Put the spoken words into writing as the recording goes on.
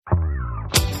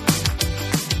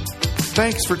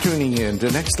Thanks for tuning in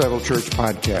to Next Level Church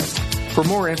Podcast. For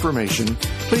more information,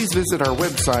 please visit our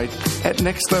website at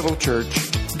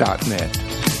nextlevelchurch.net.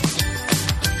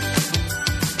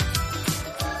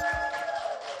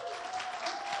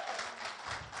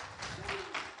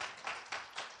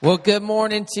 Well, good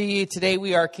morning to you. Today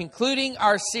we are concluding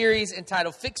our series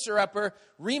entitled Fixer Upper,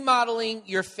 Remodeling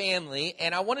Your Family.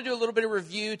 And I want to do a little bit of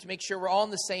review to make sure we're all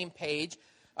on the same page.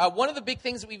 One of the big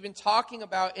things that we've been talking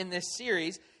about in this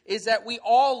series is that we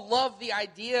all love the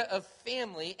idea of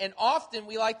family, and often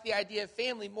we like the idea of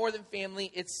family more than family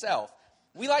itself.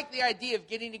 We like the idea of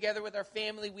getting together with our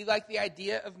family. We like the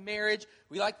idea of marriage.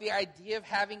 We like the idea of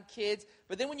having kids.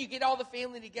 But then when you get all the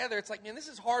family together, it's like, man, this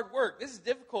is hard work. This is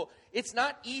difficult. It's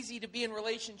not easy to be in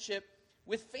relationship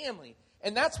with family.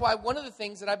 And that's why one of the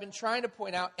things that I've been trying to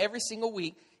point out every single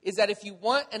week is that if you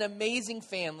want an amazing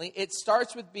family, it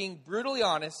starts with being brutally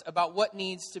honest about what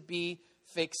needs to be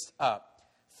fixed up.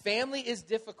 Family is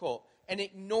difficult, and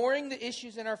ignoring the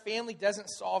issues in our family doesn't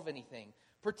solve anything.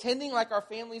 Pretending like our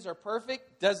families are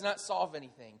perfect does not solve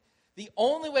anything. The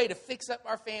only way to fix up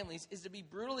our families is to be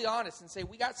brutally honest and say,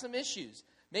 we got some issues.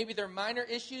 Maybe they're minor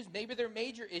issues, maybe they're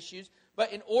major issues,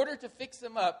 but in order to fix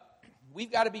them up,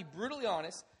 we've got to be brutally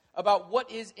honest about what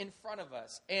is in front of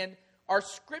us. And our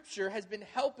scripture has been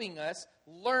helping us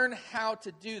learn how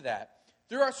to do that.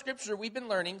 Through our scripture, we've been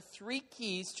learning 3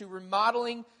 keys to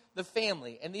remodeling the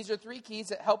family. And these are 3 keys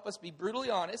that help us be brutally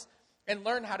honest and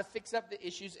learn how to fix up the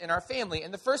issues in our family.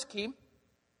 And the first key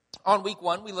on week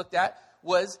 1 we looked at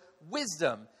was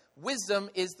wisdom. Wisdom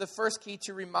is the first key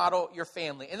to remodel your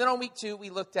family. And then on week 2, we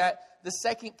looked at the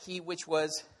second key, which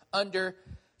was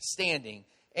understanding.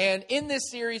 And in this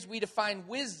series, we define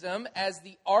wisdom as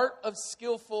the art of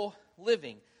skillful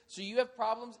living. So you have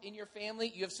problems in your family,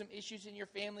 you have some issues in your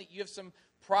family, you have some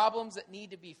problems that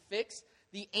need to be fixed.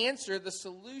 The answer, the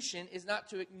solution, is not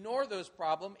to ignore those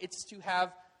problems, it's to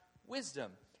have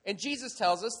wisdom. And Jesus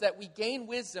tells us that we gain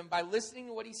wisdom by listening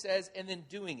to what he says and then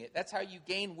doing it. That's how you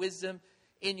gain wisdom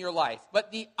in your life.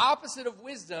 But the opposite of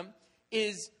wisdom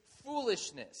is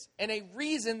foolishness. And a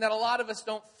reason that a lot of us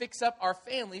don't fix up our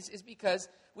families is because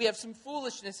we have some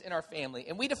foolishness in our family.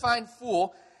 And we define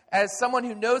fool as someone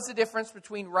who knows the difference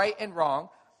between right and wrong,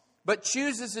 but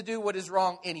chooses to do what is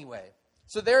wrong anyway.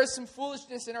 So there is some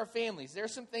foolishness in our families. There are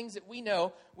some things that we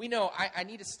know. I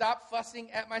need to stop fussing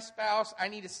at my spouse. I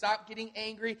need to stop getting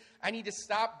angry. I need to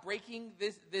stop breaking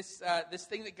this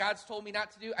thing that God's told me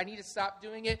not to do. I need to stop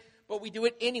doing it. But we do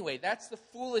it anyway. That's the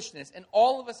foolishness. And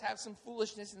all of us have some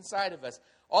foolishness inside of us.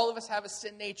 All of us have a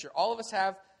sin nature. All of us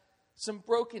have some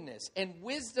brokenness. And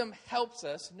wisdom helps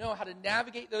us know how to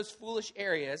navigate those foolish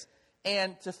areas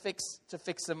and to fix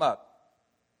them up.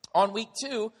 On week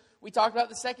 2, we talked about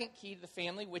the second key to the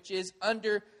family, which is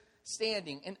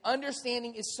understanding. And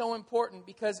understanding is so important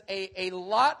because a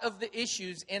lot of the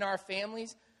issues in our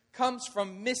families comes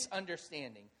from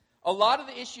misunderstanding. A lot of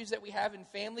the issues that we have in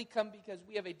family come because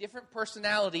we have a different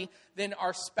personality than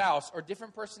our spouse or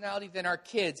different personality than our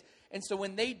kids. And so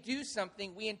when they do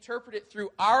something, we interpret it through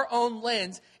our own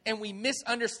lens and we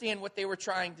misunderstand what they were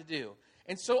trying to do.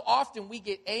 And so often we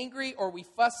get angry or we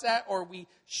fuss at or we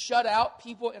shut out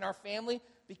people in our family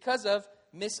because of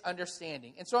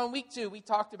misunderstanding. And so on week 2, we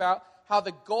talked about how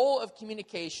the goal of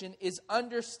communication is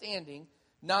understanding,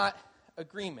 not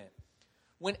agreement.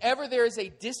 Whenever there is a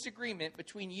disagreement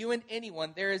between you and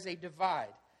anyone, there is a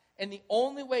divide. And the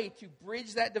only way to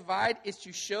bridge that divide is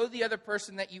to show the other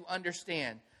person that you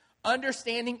understand.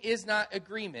 Understanding is not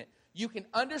agreement. You can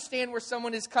understand where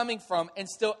someone is coming from and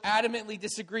still adamantly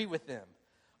disagree with them.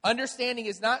 Understanding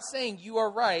is not saying you are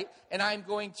right and I'm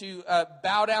going to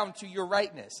bow down to your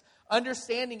rightness.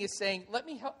 Understanding is saying, let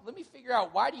me figure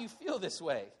out, why do you feel this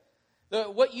way?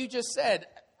 What you just said,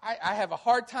 I have a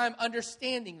hard time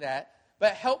understanding that,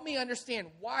 but help me understand,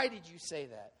 why did you say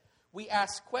that? We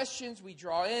ask questions, we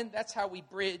draw in, that's how we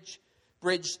bridge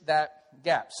that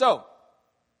gap. So,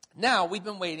 now we've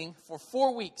been waiting for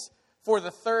 4 weeks for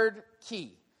the third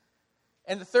key.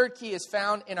 And the third key is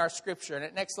found in our scripture. And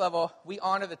at Next Level, we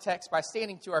honor the text by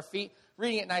standing to our feet,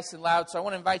 reading it nice and loud. So I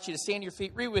want to invite you to stand to your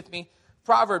feet, read with me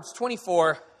Proverbs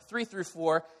 24, 3 through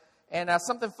 4. And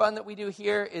something fun that we do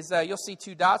here is you'll see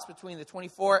 2 dots between the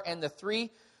 24 and the 3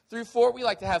 through 4. We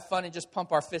like to have fun and just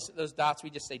pump our fists at those dots. We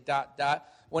just say dot, dot.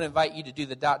 I want to invite you to do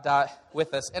the dot, dot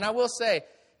with us. And I will say,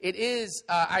 it is,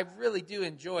 I really do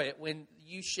enjoy it when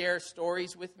you share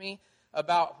stories with me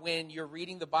about when you're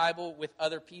reading the Bible with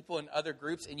other people in other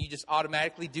groups and you just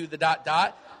automatically do the dot,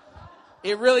 dot.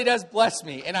 It really does bless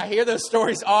me, and I hear those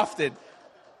stories often.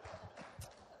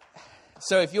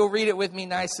 So if you'll read it with me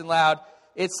nice and loud,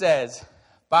 it says,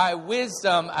 "By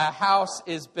wisdom a house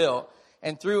is built,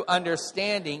 and through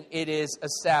understanding it is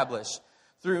established.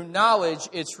 Through knowledge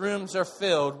its rooms are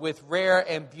filled with rare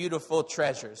and beautiful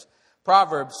treasures.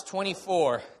 Proverbs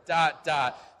 24,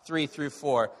 3 through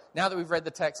 4. Now that we've read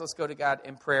the text, let's go to God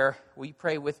in prayer. Will you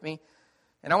pray with me?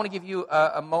 And I want to give you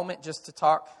a moment just to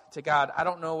talk to God. I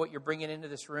don't know what you're bringing into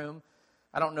this room.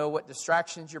 I don't know what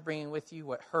distractions you're bringing with you,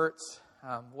 what hurts,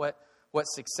 what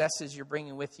successes you're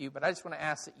bringing with you. But I just want to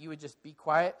ask that you would just be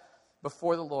quiet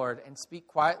before the Lord and speak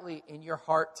quietly in your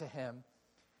heart to Him.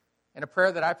 And a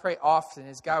prayer that I pray often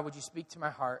is, God, would you speak to my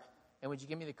heart? And would you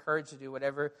give me the courage to do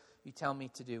whatever you tell me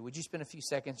to do? Would you spend a few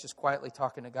seconds just quietly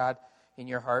talking to God in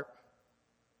your heart?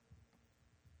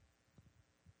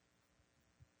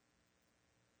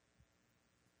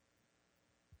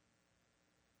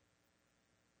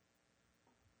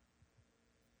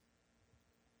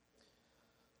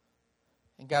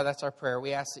 And God, that's our prayer.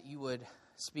 We ask that you would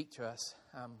speak to us.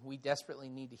 We desperately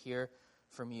need to hear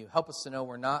from you. Help us to know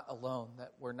we're not alone,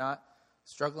 that we're not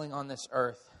struggling on this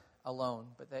earth alone,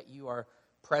 but that you are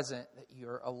present, that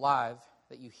you're alive,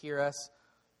 that you hear us,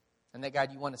 and that,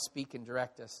 God, you want to speak and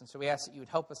direct us. And so we ask that you would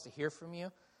help us to hear from you,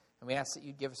 and we ask that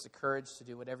you'd give us the courage to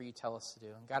do whatever you tell us to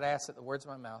do. And God, I ask that the words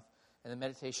of my mouth and the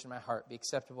meditation of my heart be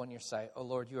acceptable in your sight. Oh,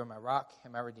 Lord, you are my rock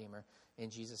and my redeemer. In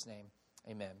Jesus' name,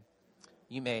 amen.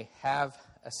 You may have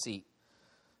a seat.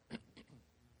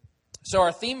 So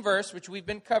our theme verse, which we've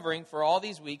been covering for all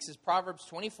these weeks, is Proverbs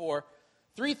 24,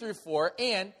 3 through 4.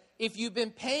 And if you've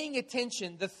been paying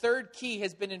attention, the third key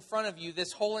has been in front of you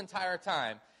this whole entire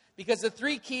time. Because the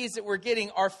three keys that we're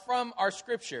getting are from our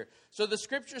Scripture. So the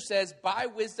Scripture says, by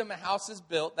wisdom a house is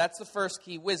built. That's the first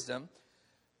key, wisdom.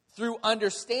 Through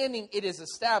understanding it is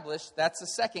established. That's the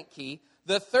second key.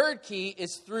 The third key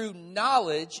is through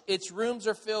knowledge, its rooms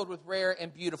are filled with rare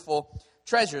and beautiful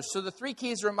treasures. So the three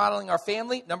keys remodeling our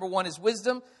family. Number one is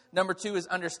wisdom. Number two is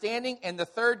understanding. And the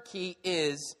third key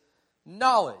is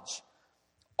knowledge.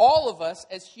 All of us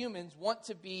as humans want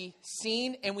to be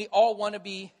seen, and we all want to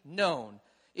be known.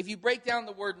 If you break down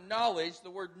the word knowledge, the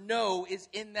word know is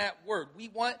in that word. We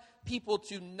want people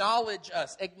to knowledge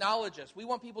us, acknowledge us. We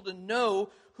want people to know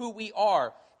who we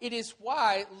are. It is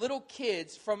why little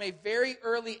kids from a very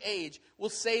early age will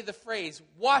say the phrase,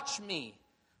 watch me.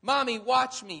 Mommy,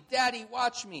 watch me. Daddy,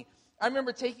 watch me. I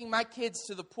remember taking my kids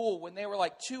to the pool when they were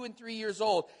like 2 and 3 years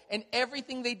old, and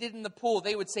everything they did in the pool,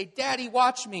 they would say, Daddy,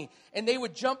 watch me. And they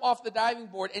would jump off the diving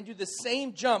board and do the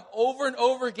same jump over and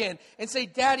over again and say,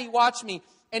 Daddy, watch me.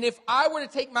 And if I were to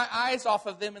take my eyes off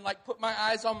of them and like put my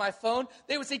eyes on my phone,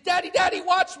 they would say, Daddy, Daddy,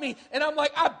 watch me. And I'm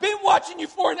like, I've been watching you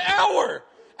for an hour.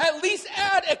 At least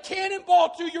add a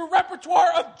cannonball to your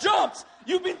repertoire of jumps.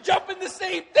 You've been jumping the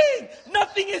same thing.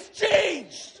 Nothing has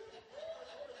changed.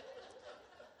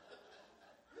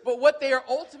 But what they are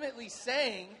ultimately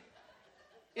saying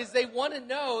is they want to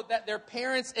know that their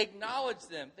parents acknowledge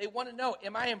them. They want to know,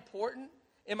 am I important?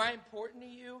 Am I important to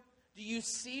you? Do you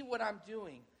see what I'm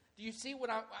doing? Do you see what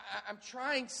I'm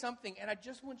trying something, and I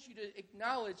just want you to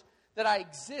acknowledge that I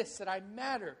exist, that I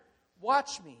matter.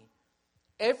 Watch me.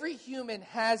 Every human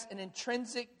has an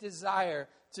intrinsic desire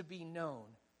to be known.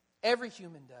 Every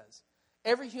human does.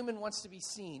 Every human wants to be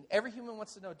seen. Every human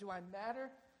wants to know, do I matter?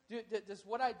 Does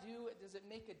what I do, does it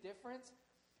make a difference?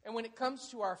 And when it comes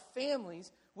to our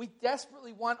families, we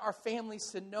desperately want our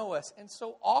families to know us. And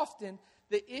so often,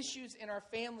 the issues in our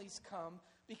families come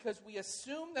because we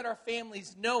assume that our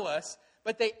families know us,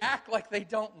 but they act like they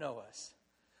don't know us.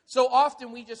 So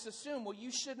often we just assume, well,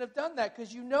 you shouldn't have done that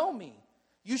because you know me.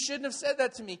 You shouldn't have said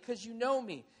that to me because you know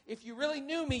me. If you really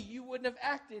knew me, you wouldn't have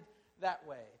acted that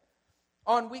way.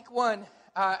 On week 1,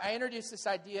 I introduced this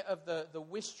idea of the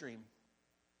wish stream.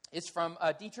 It's from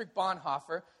Dietrich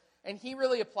Bonhoeffer, and he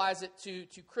really applies it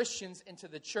to Christians and to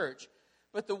the church.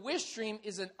 But the wish stream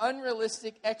is an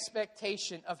unrealistic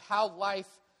expectation of how life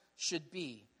should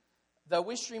be. The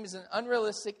wish stream is an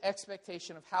unrealistic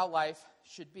expectation of how life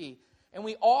should be. And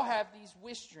we all have these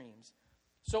wish dreams.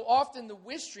 So often the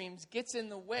wish streams gets in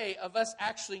the way of us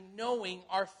actually knowing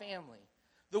our family.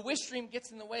 The wish stream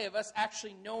gets in the way of us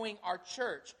actually knowing our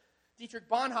church. Dietrich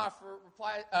Bonhoeffer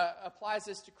applies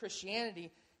this to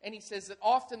Christianity, and he says that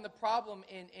often the problem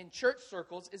in church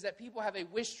circles is that people have a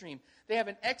wish stream. They have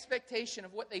an expectation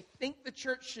of what they think the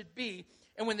church should be,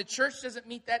 and when the church doesn't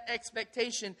meet that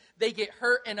expectation, they get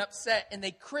hurt and upset, and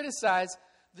they criticize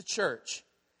the church.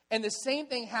 And the same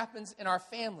thing happens in our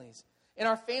families. In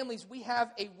our families, we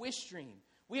have a wish stream.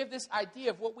 We have this idea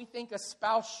of what we think a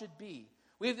spouse should be.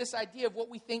 We have this idea of what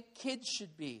we think kids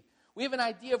should be. We have an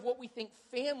idea of what we think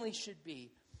family should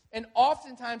be. And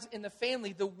oftentimes in the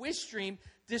family, the wish stream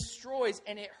destroys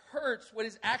and it hurts what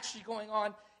is actually going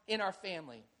on in our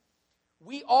family.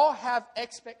 we all have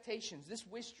expectations. This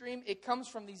wish dream, it comes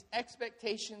from these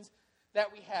expectations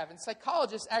that we have. And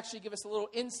psychologists actually give us a little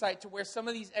insight to where some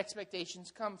of these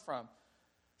expectations come from.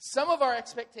 Some of our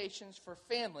expectations for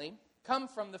family come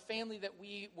from the family that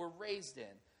we were raised in.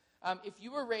 If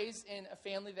you were raised in a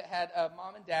family that had a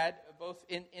mom and dad both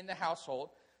in the household,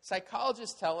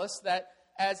 psychologists tell us that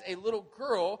as a little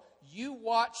girl, you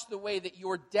watched the way that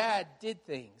your dad did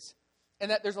things. And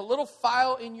that there's a little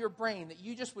file in your brain that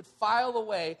you just would file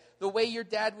away the way your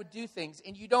dad would do things.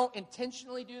 And you don't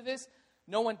intentionally do this.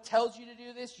 No one tells you to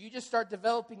do this. You just start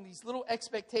developing these little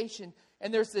expectations.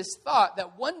 And there's this thought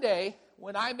that one day,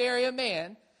 when I marry a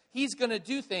man, he's going to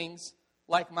do things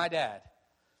like my dad.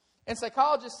 And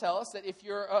psychologists tell us that if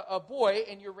you're a boy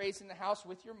and you're raised in the house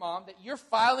with your mom, that you're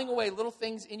filing away little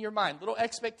things in your mind, little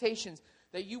expectations,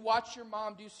 that you watch your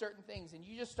mom do certain things. And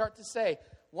you just start to say,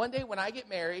 one day when I get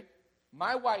married,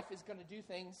 my wife is going to do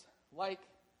things like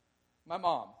my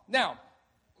mom. Now,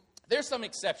 there's some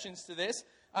exceptions to this.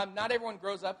 Not everyone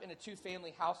grows up in a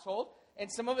two-family household.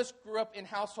 And some of us grew up in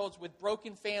households with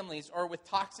broken families or with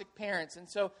toxic parents. And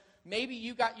so maybe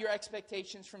you got your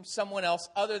expectations from someone else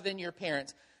other than your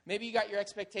parents. Maybe you got your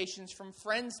expectations from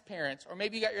friends' parents. Or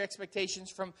maybe you got your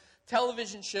expectations from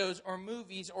television shows or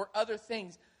movies or other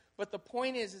things. But the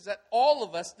point is that all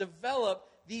of us develop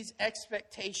these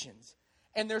expectations.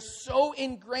 And they're so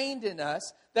ingrained in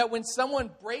us that when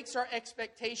someone breaks our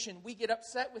expectation, we get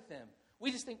upset with them.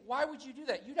 We just think, why would you do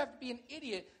that? You'd have to be an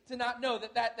idiot to not know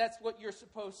that's what you're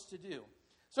supposed to do.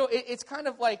 So it's kind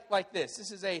of like this.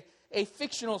 This is a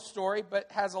fictional story, but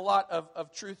has a lot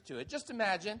of truth to it. Just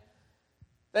imagine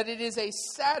that it is a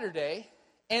Saturday,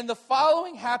 and the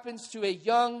following happens to a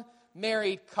young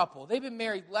married couple. They've been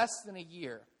married less than a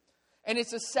year. And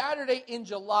it's a Saturday in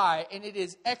July, and it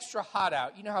is extra hot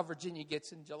out. You know how Virginia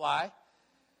gets in July.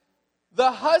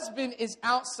 The husband is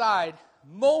outside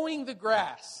mowing the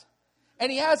grass,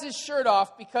 and he has his shirt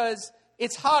off because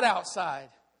it's hot outside.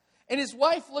 And his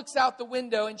wife looks out the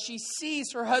window, and she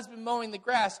sees her husband mowing the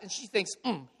grass, and she thinks,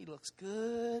 he looks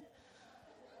good.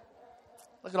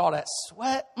 Look at all that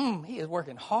sweat. He is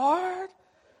working hard.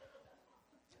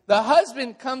 The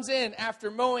husband comes in after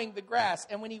mowing the grass,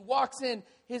 and when he walks in,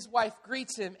 his wife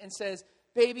greets him and says,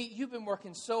 baby, you've been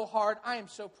working so hard. I am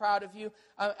so proud of you.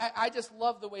 I just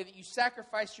love the way that you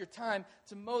sacrifice your time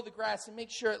to mow the grass and make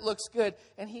sure it looks good.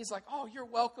 And he's like, oh, you're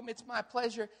welcome. It's my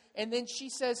pleasure. And then she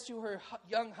says to her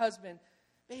young husband,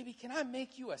 baby, can I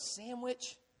make you a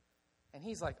sandwich? And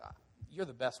he's like, you're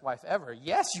the best wife ever.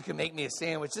 Yes, you can make me a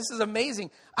sandwich. This is amazing.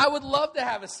 I would love to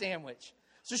have a sandwich.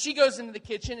 So she goes into the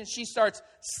kitchen and she starts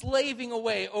slaving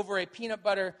away over a peanut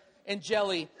butter and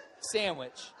jelly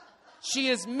sandwich. She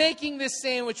is making this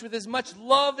sandwich with as much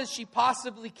love as she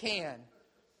possibly can.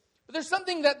 But there's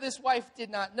something that this wife did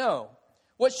not know.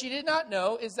 What she did not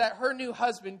know is that her new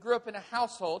husband grew up in a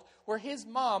household where his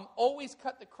mom always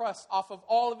cut the crust off of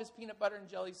all of his peanut butter and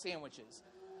jelly sandwiches.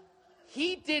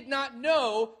 He did not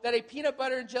know that a peanut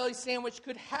butter and jelly sandwich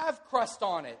could have crust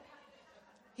on it.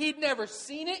 He'd never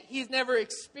seen it. He's never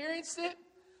experienced it.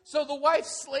 So the wife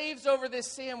slaves over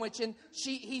this sandwich, and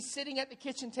he's sitting at the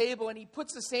kitchen table, and he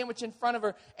puts the sandwich in front of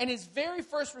her, and his very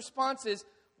first response is,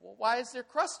 well, why is there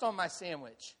crust on my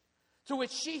sandwich? To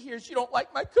which she hears, you don't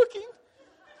like my cooking?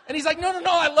 And he's like, no,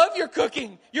 I love your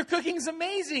cooking. Your cooking's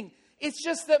amazing. It's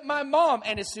just that my mom,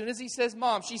 and as soon as he says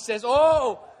mom, she says,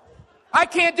 oh, I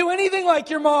can't do anything like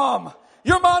your mom.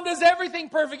 Your mom does everything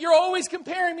perfect. You're always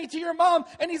comparing me to your mom.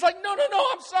 And he's like, no,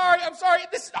 I'm sorry.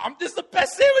 This is the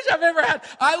best sandwich I've ever had.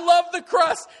 I love the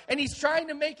crust. And he's trying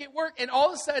to make it work. And all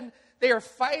of a sudden, they are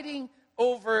fighting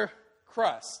over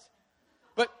crust.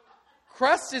 But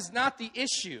crust is not the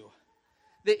issue.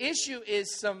 The issue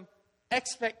is some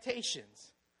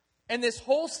expectations. And this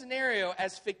whole scenario,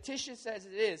 as fictitious as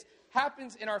it is,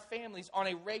 happens in our families on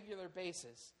a regular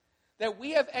basis. That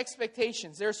we have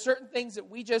expectations. There are certain things that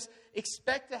we just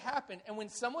expect to happen. And when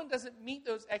someone doesn't meet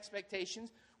those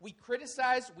expectations, we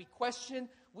criticize, we question,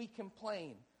 we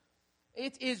complain.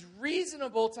 It is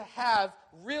reasonable to have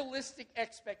realistic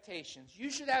expectations.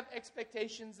 You should have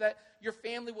expectations that your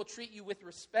family will treat you with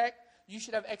respect. You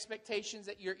should have expectations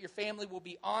that your family will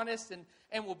be honest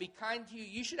and will be kind to you.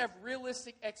 You should have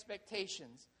realistic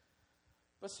expectations.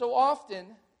 But so often,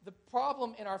 the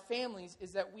problem in our families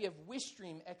is that we have wish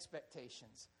dream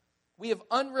expectations. We have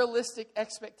unrealistic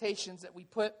expectations that we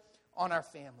put on our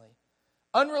family.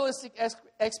 Unrealistic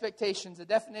expectations, the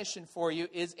definition for you,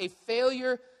 is a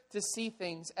failure to see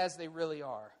things as they really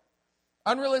are.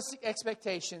 Unrealistic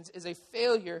expectations is a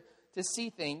failure to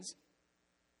see things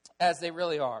as they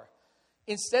really are.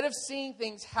 Instead of seeing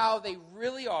things how they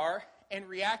really are and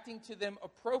reacting to them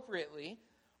appropriately,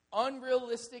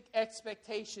 unrealistic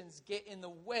expectations get in the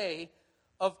way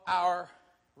of our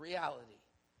reality.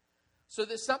 So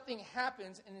that something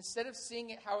happens, and instead of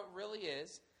seeing it how it really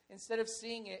is, instead of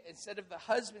the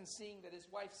husband seeing that his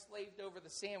wife slaved over the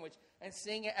sandwich and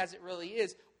seeing it as it really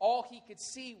is, all he could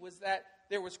see was that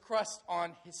there was crust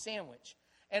on his sandwich.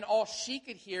 And all she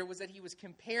could hear was that he was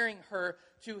comparing her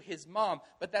to his mom.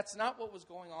 But that's not what was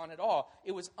going on at all.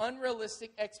 It was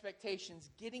unrealistic expectations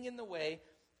getting in the way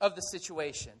of the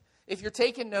situation. If you're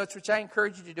taking notes, which I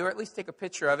encourage you to do, or at least take a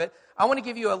picture of it, I want to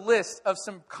give you a list of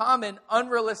some common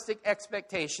unrealistic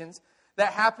expectations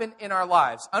that happen in our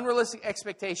lives. Unrealistic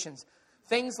expectations.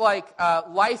 Things like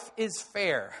life is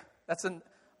fair. That's an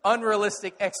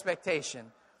unrealistic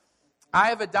expectation. I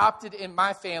have adopted in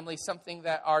my family something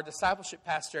that our discipleship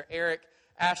pastor, Eric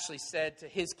Ashley, said to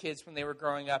his kids when they were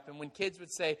growing up. And when kids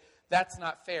would say, "That's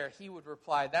not fair," he would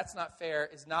reply, "That's not fair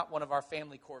is not one of our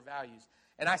family core values."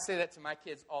 And I say that to my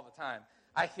kids all the time.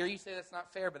 I hear you say that's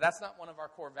not fair, but that's not one of our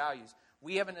core values.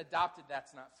 We haven't adopted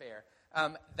that's not fair.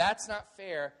 That's not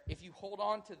fair. If you hold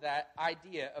on to that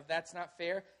idea of that's not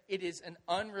fair, it is an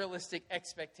unrealistic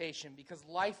expectation because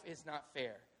life is not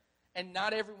fair. And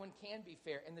not everyone can be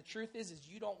fair. And the truth is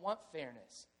you don't want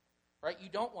fairness, right? You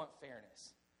don't want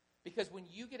fairness. Because when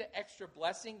you get an extra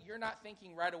blessing, you're not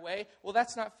thinking right away, well,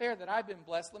 that's not fair that I've been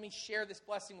blessed. Let me share this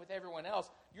blessing with everyone else.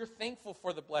 You're thankful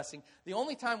for the blessing. The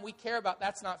only time we care about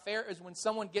that's not fair is when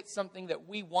someone gets something that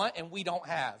we want and we don't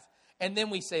have. And then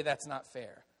we say that's not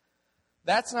fair.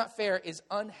 That's not fair is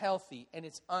unhealthy and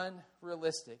it's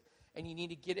unrealistic. And you need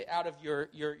to get it out of your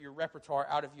repertoire,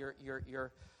 out of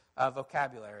your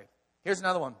vocabulary. Here's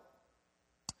another one.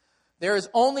 There is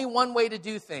only one way to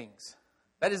do things.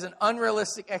 That is an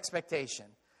unrealistic expectation.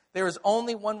 There is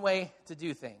only one way to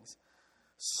do things.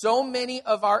 So many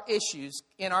of our issues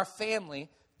in our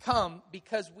family come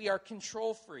because we are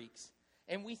control freaks.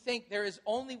 And we think there is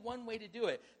only one way to do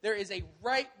it. There is a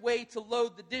right way to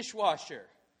load the dishwasher.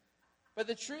 But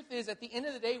the truth is, at the end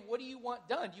of the day, what do you want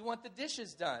done? You want the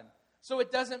dishes done. So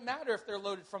it doesn't matter if they're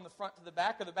loaded from the front to the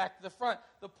back or the back to the front.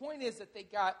 The point is that they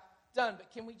got done.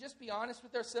 But can we just be honest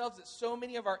with ourselves that so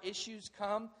many of our issues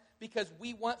come because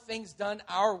we want things done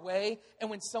our way, and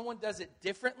when someone does it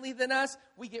differently than us,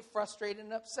 we get frustrated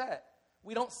and upset.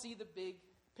 We don't see the big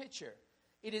picture.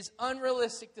 It is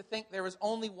unrealistic to think there is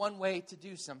only one way to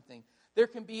do something. There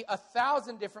can be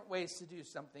 1,000 different ways to do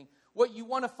something. What you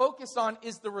want to focus on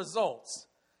is the results.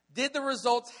 Did the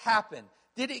results happen?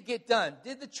 Did it get done?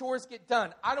 Did the chores get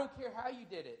done? I don't care how you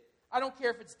did it. I don't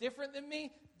care if it's different than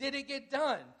me. Did it get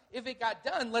done? If it got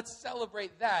done, let's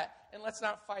celebrate that, and let's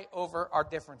not fight over our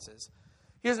differences.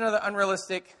 Here's another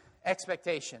unrealistic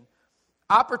expectation.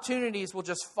 Opportunities will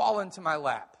just fall into my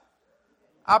lap.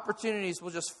 Opportunities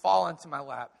will just fall into my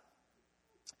lap.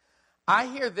 I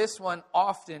hear this one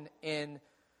often in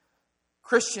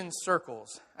Christian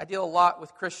circles. I deal a lot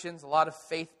with Christians, a lot of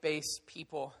faith-based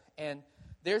people, and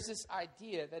there's this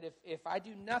idea that if I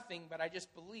do nothing but I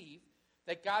just believe,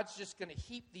 that God's just going to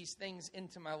heap these things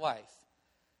into my life.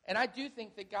 And I do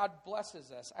think that God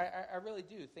blesses us. I really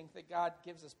do think that God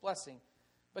gives us blessing.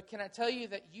 But can I tell you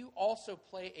that you also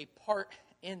play a part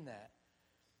in that?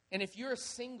 And if you're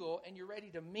single and you're ready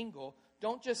to mingle,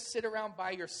 don't just sit around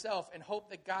by yourself and hope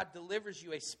that God delivers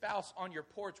you a spouse on your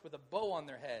porch with a bow on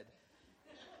their head.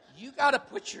 You got to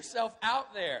put yourself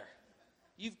out there.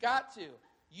 You've got to.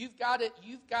 You've got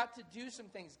to do some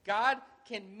things. God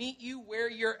can meet you where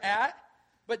you're at,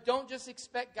 but don't just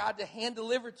expect God to hand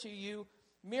deliver to you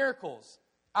miracles.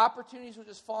 Opportunities will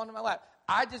just fall into my lap.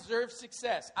 I deserve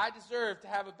success. I deserve to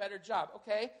have a better job.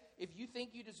 Okay, if you think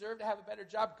you deserve to have a better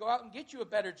job, go out and get you a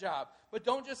better job. But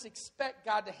don't just expect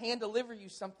God to hand deliver you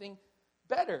something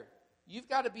better. You've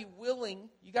got to be willing.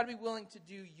 You got to be willing to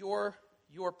do your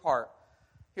part.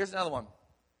 Here's another one.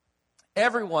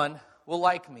 Everyone will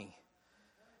like me.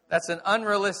 That's an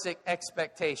unrealistic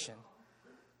expectation.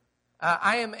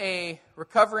 I am a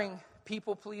recovering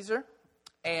people pleaser,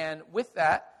 and with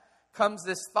that comes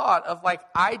this thought of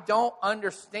I don't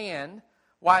understand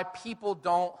why people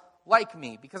don't like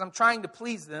me because I'm trying to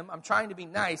please them. I'm trying to be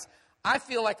nice. I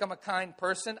feel like I'm a kind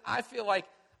person. I feel like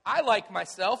I like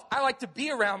myself. I like to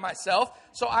be around myself.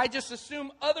 So I just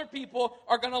assume other people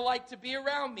are going to like to be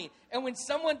around me. And when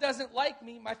someone doesn't like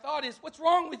me, my thought is, what's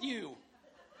wrong with you?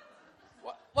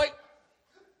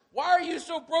 Why are you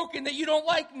so broken that you don't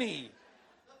like me?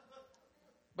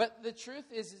 But the truth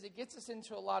is it gets us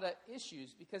into a lot of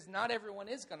issues because not everyone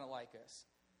is going to like us.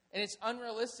 And it's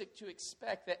unrealistic to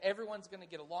expect that everyone's going to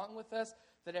get along with us,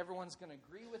 that everyone's going to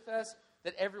agree with us,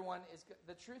 that everyone is...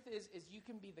 The truth is you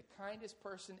can be the kindest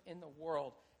person in the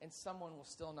world and someone will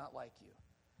still not like you.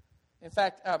 In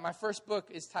fact, my first book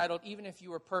is titled, Even If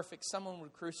You Were Perfect, Someone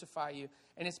Would Crucify You.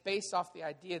 And it's based off the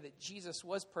idea that Jesus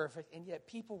was perfect, and yet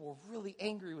people were really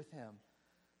angry with him.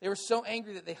 They were so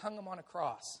angry that they hung him on a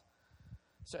cross.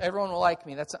 So everyone will like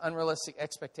me. That's an unrealistic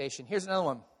expectation. Here's another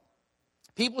one.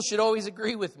 People should always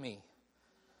agree with me.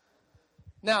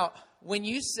 Now, when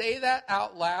you say that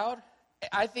out loud,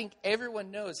 I think everyone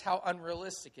knows how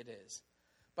unrealistic it is.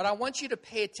 But I want you to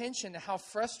pay attention to how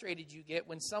frustrated you get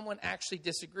when someone actually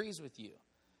disagrees with you.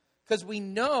 Because we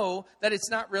know that it's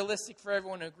not realistic for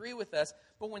everyone to agree with us.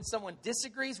 But when someone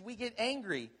disagrees, we get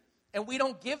angry. And we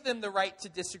don't give them the right to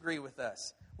disagree with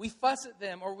us. We fuss at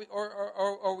them, or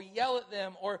we yell at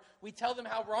them, or we tell them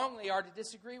how wrong they are to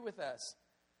disagree with us.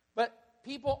 But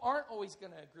people aren't always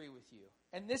going to agree with you.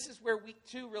 And this is where week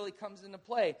 2 really comes into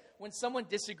play. When someone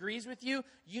disagrees with you,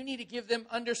 you need to give them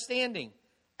understanding.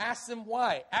 Ask them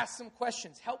why. Ask them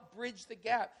questions. Help bridge the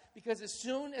gap. Because as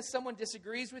soon as someone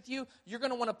disagrees with you, you're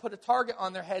going to want to put a target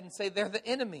on their head and say they're the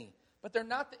enemy. But they're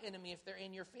not the enemy if they're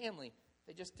in your family.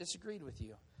 They just disagreed with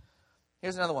you.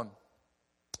 Here's another one.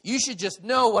 You should just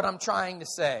know what I'm trying to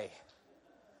say.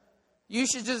 You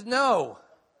should just know.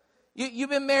 You've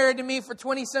been married to me for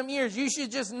 20-some years. You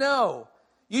should just know.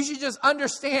 You should just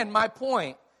understand my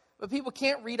point. But people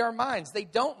can't read our minds. They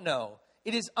don't know.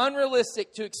 It is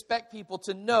unrealistic to expect people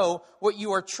to know what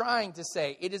you are trying to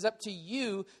say. It is up to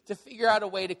you to figure out a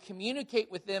way to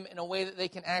communicate with them in a way that they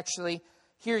can actually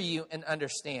hear you and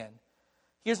understand.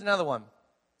 Here's another one.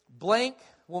 Blank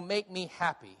will make me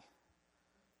happy.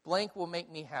 Blank will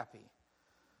make me happy.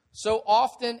 So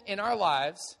often in our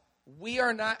lives, we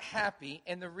are not happy,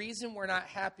 and the reason we're not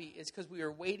happy is because we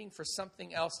are waiting for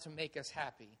something else to make us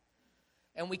happy.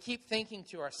 And we keep thinking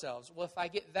to ourselves, well, if I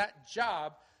get that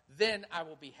job, then I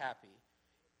will be happy.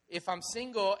 If I'm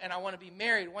single and I want to be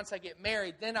married, once I get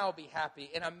married, then I'll be happy.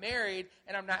 And I'm married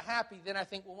and I'm not happy, then I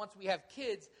think, well, once we have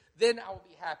kids, then I will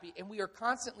be happy. And we are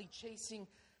constantly chasing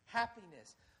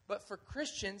happiness. But for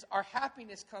Christians, our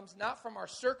happiness comes not from our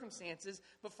circumstances,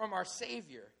 but from our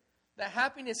Savior. That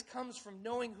happiness comes from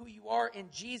knowing who you are in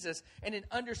Jesus and in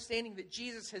understanding that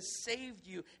Jesus has saved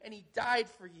you and He died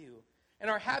for you. And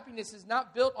our happiness is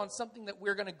not built on something that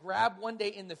we're going to grab one day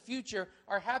in the future.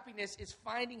 Our happiness is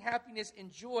finding happiness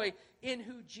and joy in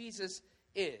who Jesus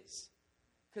is.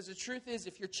 Because the truth is,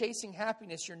 if you're chasing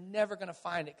happiness, you're never going to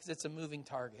find it because it's a moving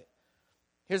target.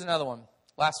 Here's another one.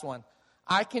 Last one.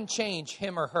 I can change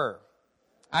him or her.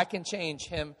 I can change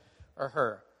him or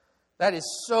her. That is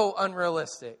so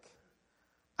unrealistic.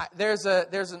 There's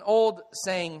an old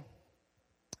saying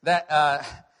that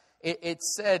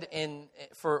it's said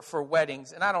for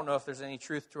weddings, and I don't know if there's any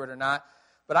truth to it or not,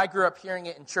 but I grew up hearing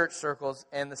it in church circles,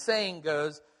 and the saying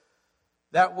goes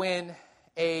that when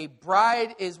a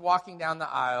bride is walking down the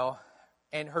aisle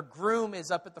and her groom is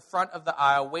up at the front of the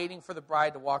aisle waiting for the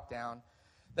bride to walk down,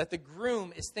 that the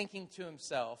groom is thinking to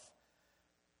himself,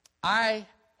 I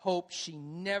hope she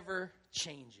never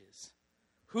changes.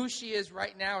 Who she is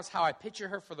right now is how I picture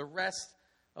her for the rest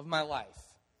of my life.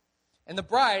 And the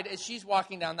bride, as she's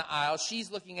walking down the aisle, she's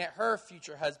looking at her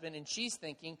future husband, and she's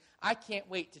thinking, I can't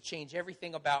wait to change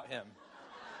everything about him.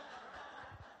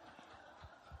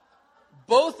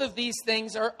 Both of these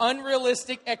things are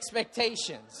unrealistic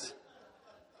expectations.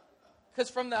 Because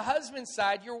from the husband's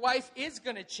side, your wife is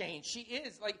going to change. She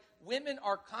is. Like, women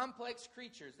are complex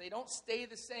creatures. They don't stay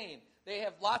the same. They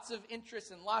have lots of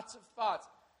interests and lots of thoughts.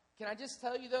 Can I just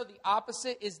tell you, though, the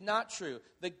opposite is not true.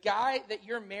 The guy that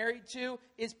you're married to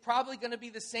is probably going to be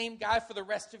the same guy for the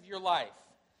rest of your life.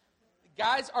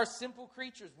 Guys are simple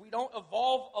creatures. We don't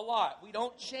evolve a lot. We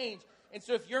don't change. And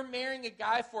so if you're marrying a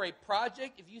guy for a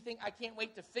project, if you think, I can't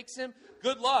wait to fix him,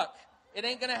 good luck. It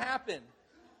ain't going to happen.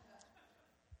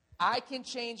 I can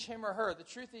change him or her. The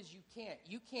truth is you can't.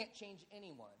 You can't change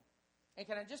anyone. And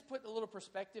can I just put a little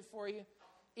perspective for you?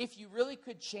 If you really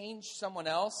could change someone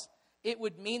else, it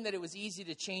would mean that it was easy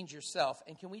to change yourself.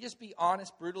 And can we just be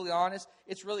honest, brutally honest?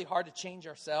 It's really hard to change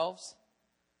ourselves.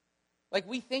 Like,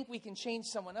 we think we can change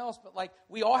someone else, but like,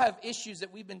 we all have issues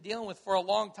that we've been dealing with for a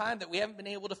long time that we haven't been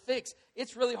able to fix.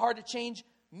 It's really hard to change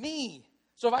me.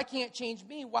 So if I can't change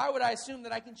me, why would I assume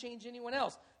that I can change anyone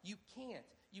else? You can't.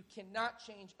 You cannot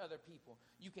change other people.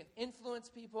 You can influence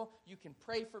people. You can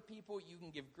pray for people. You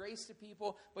can give grace to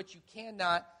people, but you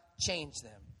cannot change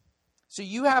them. So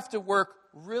you have to work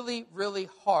really, really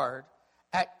hard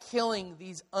at killing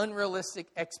these unrealistic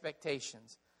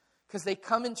expectations because they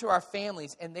come into our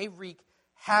families and they wreak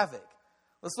havoc.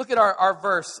 Let's look at our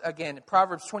verse again,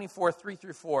 Proverbs 24,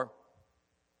 3-4.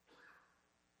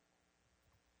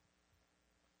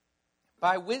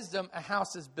 By wisdom a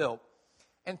house is built,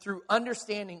 and through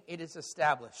understanding it is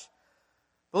established.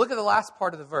 But look at the last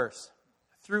part of the verse.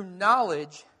 Through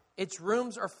knowledge, its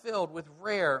rooms are filled with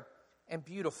rare and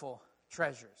beautiful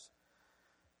treasures.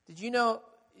 Did you know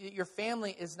your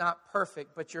family is not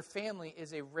perfect, but your family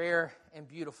is a rare and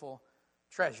beautiful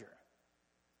treasure?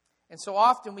 And so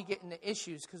often we get into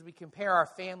issues because we compare our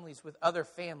families with other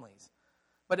families.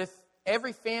 But if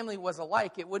every family was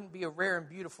alike, it wouldn't be a rare and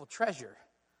beautiful treasure.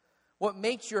 What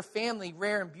makes your family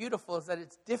rare and beautiful is that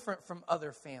it's different from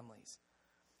other families.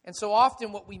 And so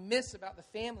often what we miss about the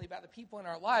family, about the people in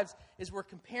our lives, is we're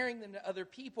comparing them to other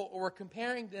people, or we're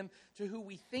comparing them to who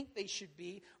we think they should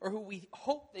be or who we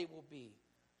hope they will be.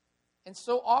 And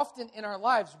so often in our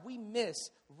lives, we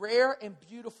miss rare and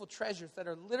beautiful treasures that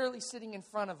are literally sitting in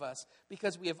front of us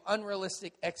because we have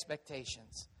unrealistic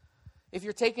expectations. If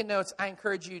you're taking notes, I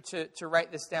encourage you to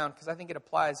write this down because I think it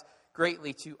applies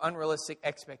greatly to unrealistic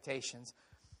expectations.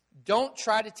 Don't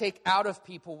try to take out of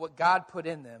people what God put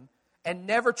in them, and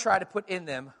never try to put in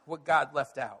them what God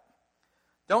left out.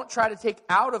 Don't try to take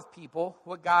out of people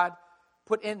what God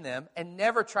put in them, and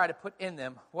never try to put in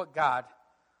them what God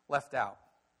left out.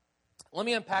 Let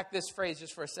me unpack this phrase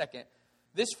just for a second.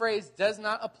 This phrase does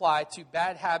not apply to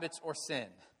bad habits or sin.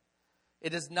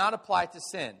 It does not apply to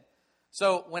sin.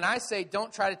 So when I say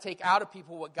don't try to take out of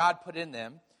people what God put in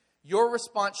them, your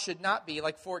response should not be,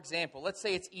 like, for example, let's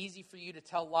say it's easy for you to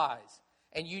tell lies,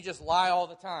 and you just lie all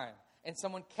the time, and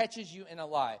someone catches you in a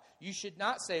lie. You should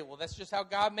not say, well, that's just how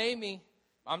God made me.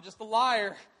 I'm just a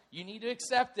liar. You need to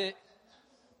accept it.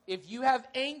 If you have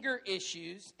anger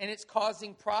issues and it's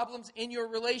causing problems in your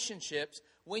relationships,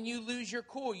 when you lose your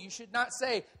cool, you should not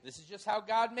say, this is just how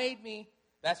God made me.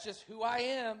 That's just who I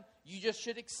am. You just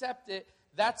should accept it.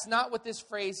 That's not what this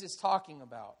phrase is talking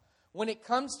about. When it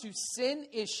comes to sin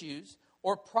issues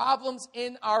or problems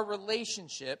in our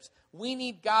relationships, we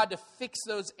need God to fix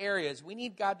those areas. We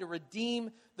need God to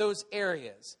redeem those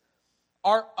areas.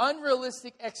 Our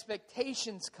unrealistic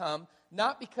expectations come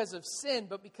not because of sin,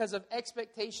 but because of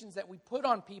expectations that we put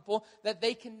on people that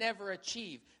they can never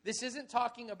achieve. This isn't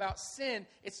talking about sin,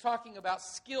 it's talking about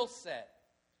skill set.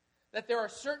 That there are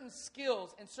certain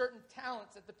skills and certain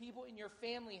talents that the people in your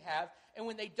family have, and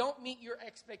when they don't meet your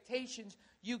expectations,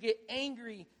 you get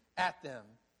angry at them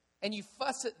and you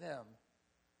fuss at them.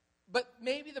 But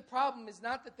maybe the problem is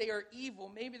not that they are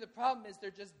evil. Maybe the problem is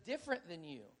they're just different than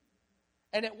you.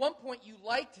 And at one point you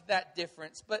liked that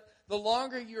difference, but the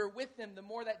longer you're with them, the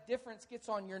more that difference gets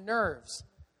on your nerves.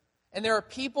 And there are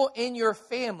people in your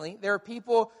family, there are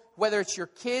people, whether it's your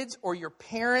kids or your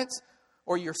parents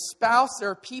or your spouse, there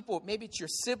are people, maybe it's your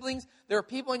siblings, there are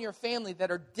people in your family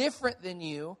that are different than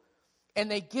you,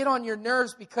 and they get on your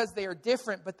nerves because they are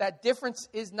different, but that difference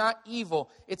is not evil.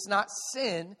 It's not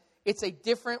sin. It's a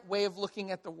different way of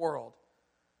looking at the world.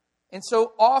 And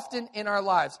so often in our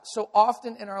lives,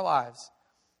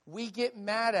 we get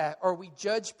mad at or we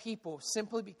judge people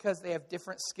simply because they have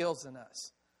different skills than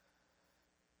us.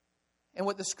 And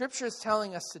what the Scripture is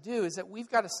telling us to do is that we've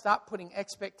got to stop putting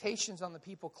expectations on the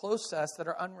people close to us that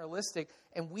are unrealistic,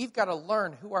 and we've got to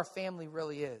learn who our family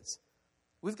really is.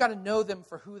 We've got to know them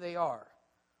for who they are.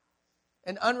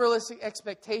 An unrealistic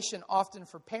expectation often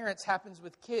for parents happens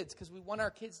with kids because we want our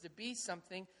kids to be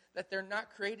something that they're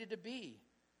not created to be.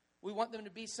 We want them to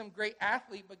be some great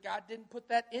athlete, but God didn't put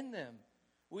that in them.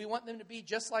 We want them to be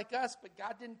just like us, but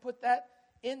God didn't put that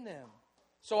in them.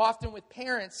 So often with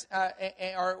parents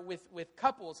or with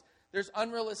couples, there's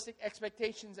unrealistic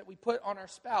expectations that we put on our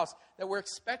spouse, that we're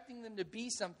expecting them to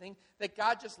be something that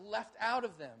God just left out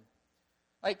of them.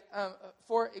 Like,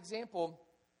 for example,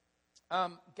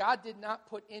 God did not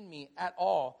put in me at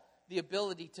all the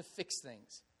ability to fix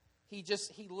things.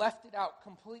 He left it out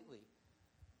completely.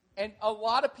 And a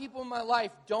lot of people in my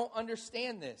life don't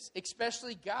understand this,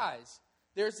 especially guys.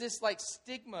 There's this like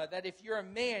stigma that if you're a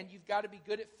man, you've got to be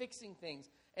good at fixing things.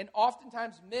 And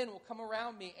oftentimes men will come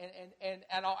around me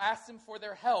and I'll ask them for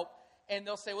their help. And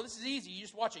they'll say, well, this is easy. You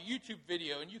just watch a YouTube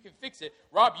video and you can fix it.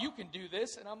 Rob, you can do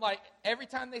this. And I'm like, every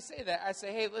time they say that, I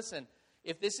say, hey, listen,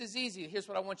 if this is easy, here's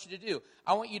what I want you to do.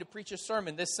 I want you to preach a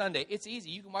sermon this Sunday. It's easy.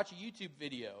 You can watch a YouTube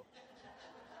video.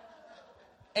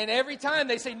 And every time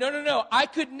they say, no, I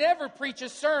could never preach a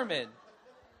sermon.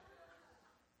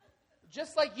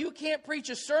 Just like you can't preach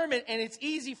a sermon and it's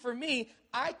easy for me,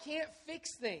 I can't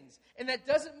fix things. And that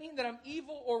doesn't mean that I'm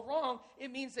evil or wrong.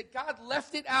 It means that God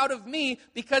left it out of me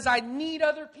because I need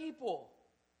other people.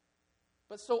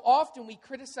 But so often we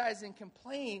criticize and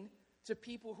complain to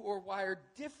people who are wired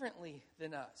differently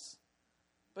than us.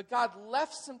 But God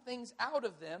left some things out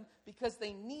of them because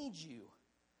they need you.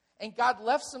 And God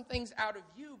left some things out of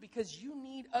you because you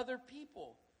need other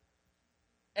people.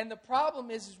 And the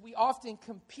problem is we often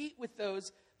compete with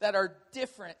those that are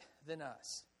different than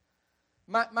us.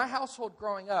 My household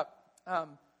growing up,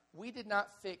 we did not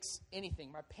fix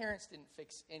anything. My parents didn't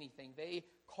fix anything. They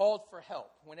called for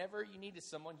help. Whenever you needed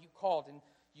someone, you called and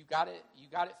you got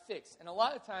it fixed. And a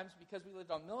lot of times, because we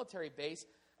lived on military base,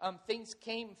 things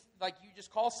came like you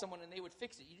just call someone and they would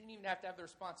fix it. You didn't even have to have the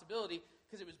responsibility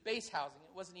because it was base housing.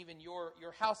 It wasn't even your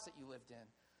house that you lived in.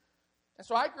 And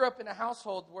so I grew up in a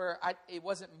household where it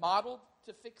wasn't modeled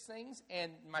to fix things,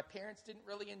 and my parents didn't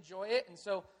really enjoy it. And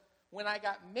so when I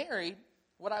got married,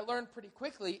 what I learned pretty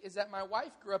quickly is that my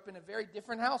wife grew up in a very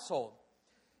different household.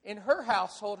 In her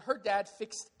household, her dad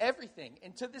fixed everything,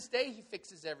 and to this day, he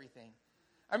fixes everything.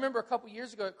 I remember a couple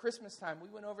years ago at Christmas time, we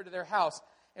went over to their house,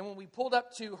 and when we pulled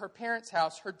up to her parents'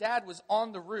 house, her dad was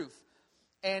on the roof,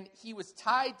 and he was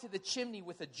tied to the chimney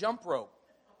with a jump rope.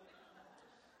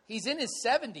 He's in his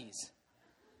 70s.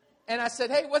 And I said,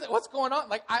 hey, what's going on?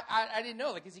 Like, I didn't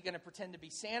know. Like, is he going to pretend to be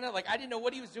Santa? Like, I didn't know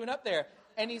what he was doing up there.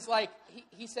 And he's like,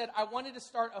 he said, I wanted to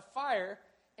start a fire,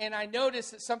 and I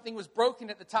noticed that something was broken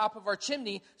at the top of our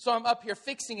chimney, so I'm up here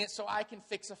fixing it so I can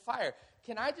fix a fire.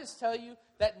 Can I just tell you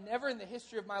that never in the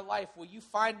history of my life will you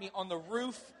find me on the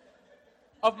roof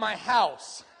of my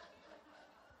house?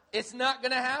 It's not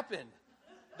going to happen.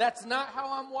 That's not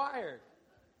how I'm wired.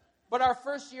 But our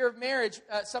first year of marriage,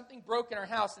 something broke in our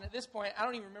house. And at this point, I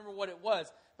don't even remember what it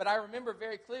was. But I remember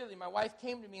very clearly, my wife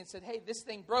came to me and said, hey, this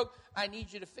thing broke. I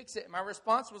need you to fix it. And my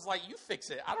response was like, you fix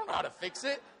it. I don't know how to fix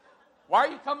it. Why are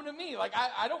you coming to me? Like,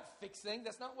 I don't fix things.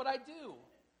 That's not what I do.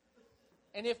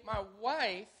 And if my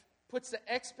wife puts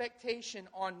the expectation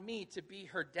on me to be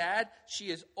her dad, she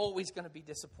is always going to be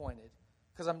disappointed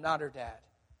because I'm not her dad.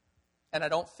 And I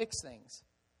don't fix things.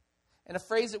 And a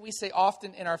phrase that we say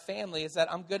often in our family is that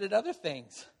I'm good at other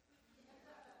things.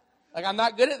 Like, I'm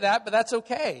not good at that, but that's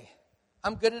okay.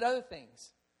 I'm good at other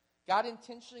things. God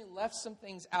intentionally left some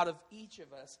things out of each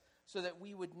of us so that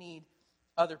we would need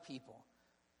other people.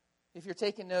 If you're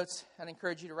taking notes, I'd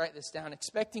encourage you to write this down.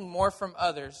 Expecting more from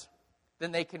others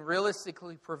than they can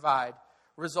realistically provide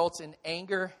results in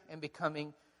anger and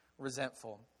becoming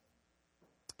resentful.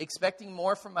 Expecting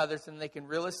more from others than they can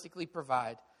realistically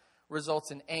provide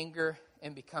results in anger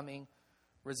and becoming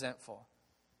resentful.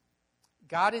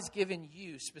 God has given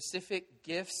you specific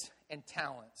gifts and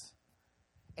talents.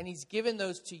 And He's given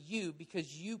those to you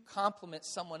because you complement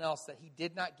someone else that He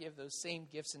did not give those same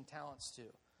gifts and talents to.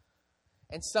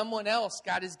 And someone else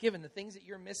God has given. The things that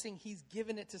you're missing, He's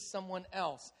given it to someone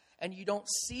else. And you don't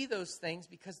see those things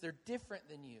because they're different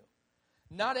than you.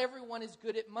 Not everyone is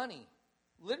good at money.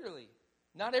 Literally.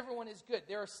 Not everyone is good.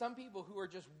 There are some people who are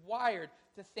just wired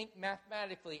to think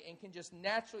mathematically and can just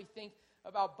naturally think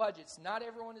about budgets. Not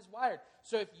everyone is wired.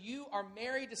 So if you are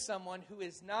married to someone who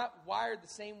is not wired the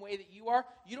same way that you are,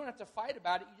 you don't have to fight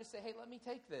about it. You just say, hey, let me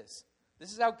take this.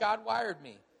 This is how God wired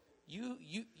me.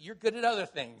 You're good at other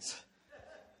things.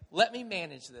 Let me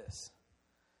manage this.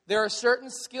 There are certain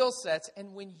skill sets,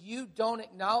 and when you don't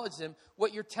acknowledge them,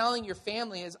 what you're telling your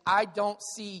family is, I don't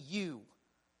see you.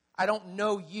 I don't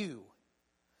know you.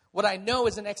 What I know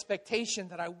is an expectation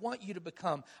that I want you to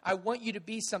become. I want you to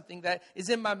be something that is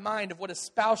in my mind of what a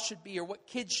spouse should be or what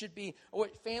kids should be or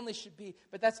what family should be.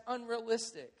 But that's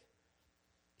unrealistic.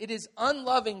 It is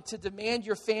unloving to demand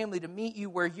your family to meet you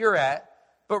where you're at,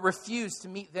 but refuse to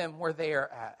meet them where they are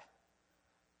at.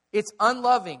 It's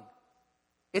unloving.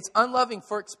 It's unloving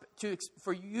for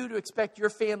you to expect your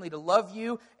family to love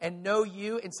you and know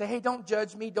you and say, hey, don't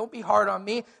judge me. Don't be hard on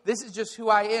me. This is just who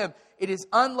I am. It is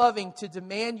unloving to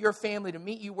demand your family to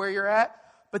meet you where you're at,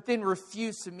 but then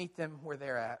refuse to meet them where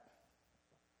they're at.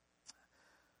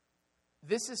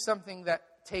 This is something that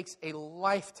takes a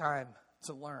lifetime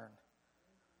to learn.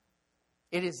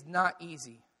 It is not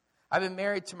easy. I've been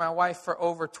married to my wife for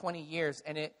over 20 years,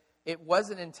 and it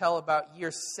wasn't until about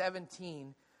year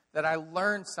 17 that I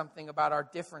learned something about our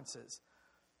differences.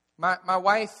 My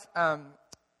wife,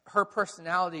 her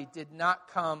personality did not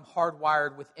come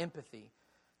hardwired with empathy.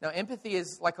 Now, empathy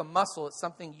is like a muscle. It's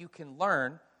something you can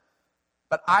learn.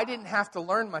 But I didn't have to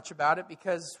learn much about it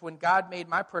because when God made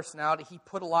my personality, He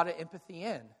put a lot of empathy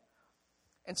in.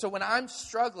 And so when I'm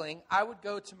struggling, I would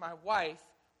go to my wife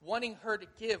wanting her to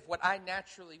give what I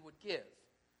naturally would give.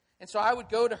 And so I would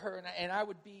go to her and I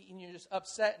would be just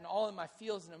upset and all in my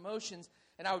feels and emotions.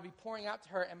 And I would be pouring out to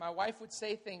her, and my wife would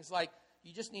say things like,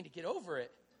 you just need to get over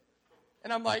it.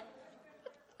 And I'm like,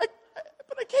 but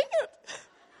I can't.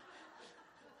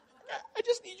 I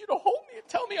just need you to hold me and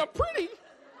tell me I'm pretty.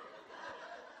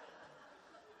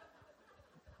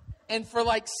 And for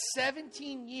like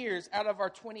 17 years out of our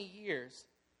 20 years,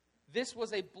 this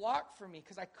was a block for me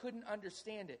because I couldn't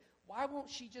understand it. Why won't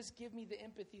she just give me the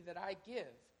empathy that I give?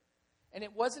 And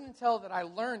it wasn't until that I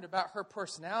learned about her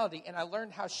personality and I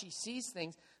learned how she sees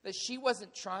things that she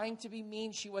wasn't trying to be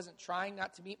mean. She wasn't trying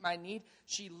not to meet my need.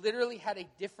 She literally had a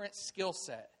different skill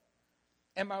set.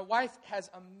 And my wife has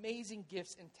amazing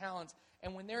gifts and talents.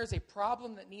 And when there is a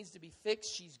problem that needs to be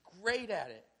fixed, she's great at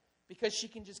it. Because she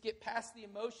can just get past the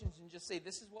emotions and just say,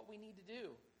 this is what we need to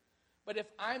do. But if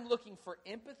I'm looking for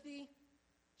empathy,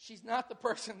 she's not the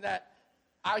person that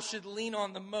I should lean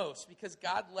on the most. Because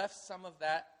God left some of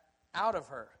that out of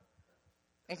her.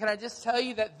 And can I just tell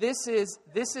you that this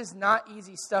is not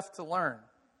easy stuff to learn.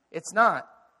 It's not.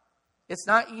 It's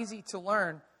not easy to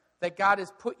learn that God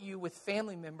has put you with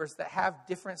family members that have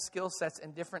different skill sets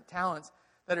and different talents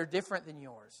that are different than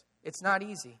yours. It's not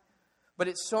easy. But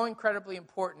it's so incredibly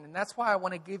important. And that's why I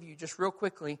want to give you, just real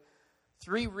quickly,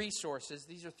 3 resources.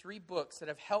 These are 3 books that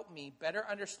have helped me better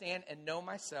understand and know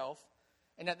myself,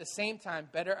 and at the same time,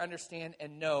 better understand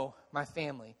and know my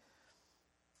family.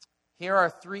 Here are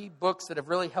 3 books that have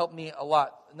really helped me a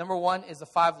lot. Number 1 is The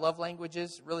 5 Love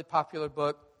Languages, really popular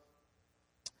book.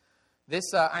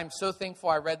 This, I'm so thankful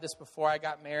I read this before I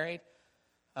got married,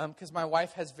 because my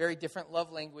wife has very different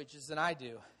love languages than I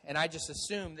do. And I just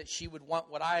assumed that she would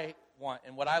want what I want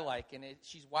and what I like, and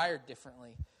she's wired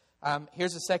differently.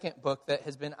 Here's a second book that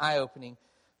has been eye-opening,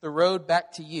 The Road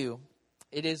Back to You.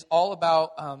 It is all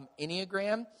about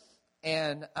Enneagram,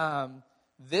 and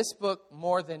this book,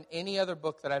 more than any other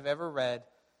book that I've ever read,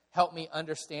 helped me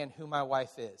understand who my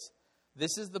wife is.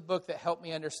 This is the book that helped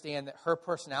me understand that her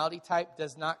personality type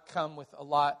does not come with a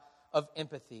lot of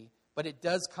empathy, but it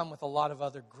does come with a lot of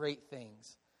other great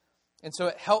things. And so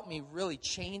it helped me really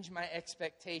change my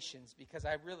expectations, because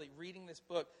reading this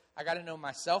book, I got to know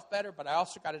myself better, but I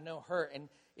also got to know her. And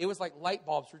it was like light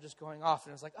bulbs were just going off.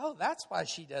 And it was like, oh, that's why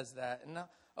she does that. And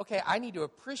okay, I need to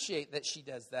appreciate that she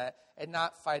does that and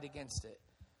not fight against it.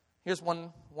 Here's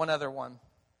one other one.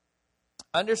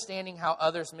 Understanding How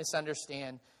Others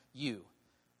Misunderstand You.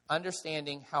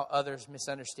 Understanding How Others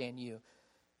Misunderstand You.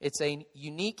 It's a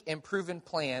unique and proven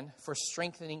plan for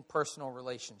strengthening personal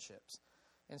relationships.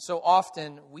 And so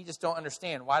often, we just don't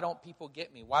understand. Why don't people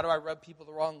get me? Why do I rub people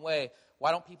the wrong way?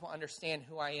 Why don't people understand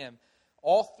who I am?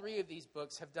 All 3 of these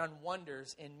books have done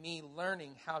wonders in me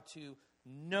learning how to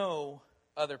know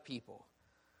other people.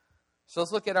 So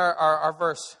let's look at our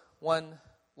verse one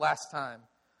last time.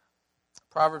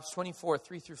 Proverbs 24,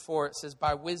 3-4, it says,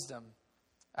 by wisdom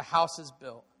a house is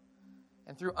built,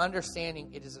 and through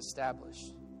understanding it is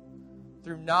established.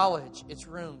 Through knowledge its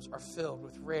rooms are filled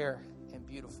with rare and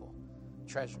beautiful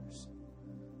treasures.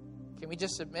 Can we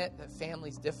just admit that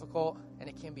family's difficult and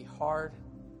it can be hard?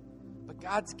 But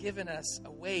God's given us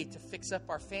a way to fix up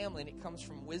our family, and it comes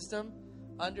from wisdom,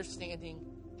 understanding,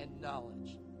 and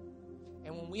knowledge.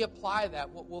 And when we apply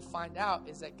that, what we'll find out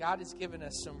is that God has given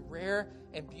us some rare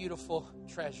and beautiful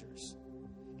treasures.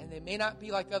 And they may not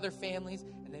be like other families,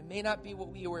 and they may not be what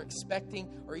we were expecting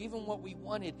or even what we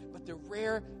wanted, but they're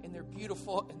rare and they're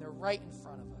beautiful and they're right in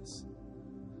front of us.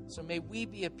 So may we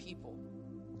be a people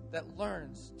that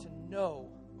learns to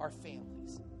know our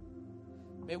families.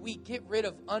 May we get rid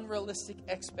of unrealistic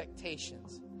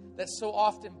expectations that so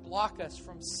often block us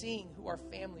from seeing who our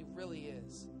family really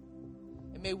is.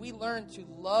 And may we learn to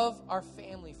love our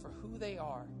family for who they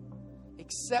are,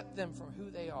 accept them for who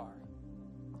they are,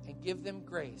 and give them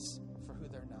grace for who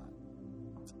they're not.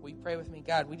 Will you pray with me?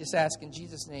 God, we just ask in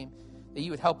Jesus' name that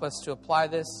you would help us to apply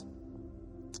this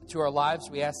to our lives.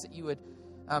 We ask that you would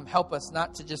help us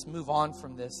not to just move on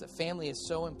from this. That family is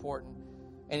so important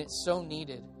and it's so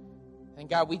needed. And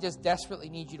God, we just desperately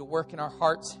need you to work in our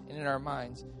hearts and in our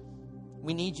minds.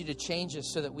 We need you to change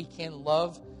us so that we can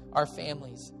love our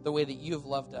families the way that you have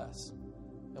loved us.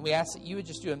 And we ask that you would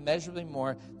just do immeasurably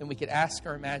more than we could ask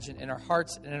or imagine in our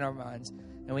hearts and in our minds.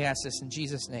 And we ask this in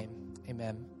Jesus' name.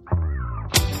 Amen.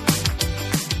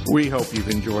 We hope you've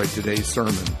enjoyed today's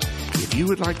sermon. If you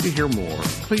would like to hear more,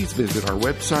 please visit our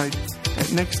website at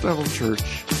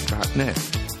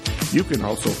nextlevelchurch.net. You can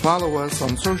also follow us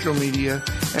on social media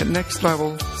at Next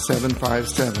Level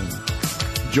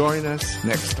 757. Join us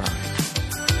next time.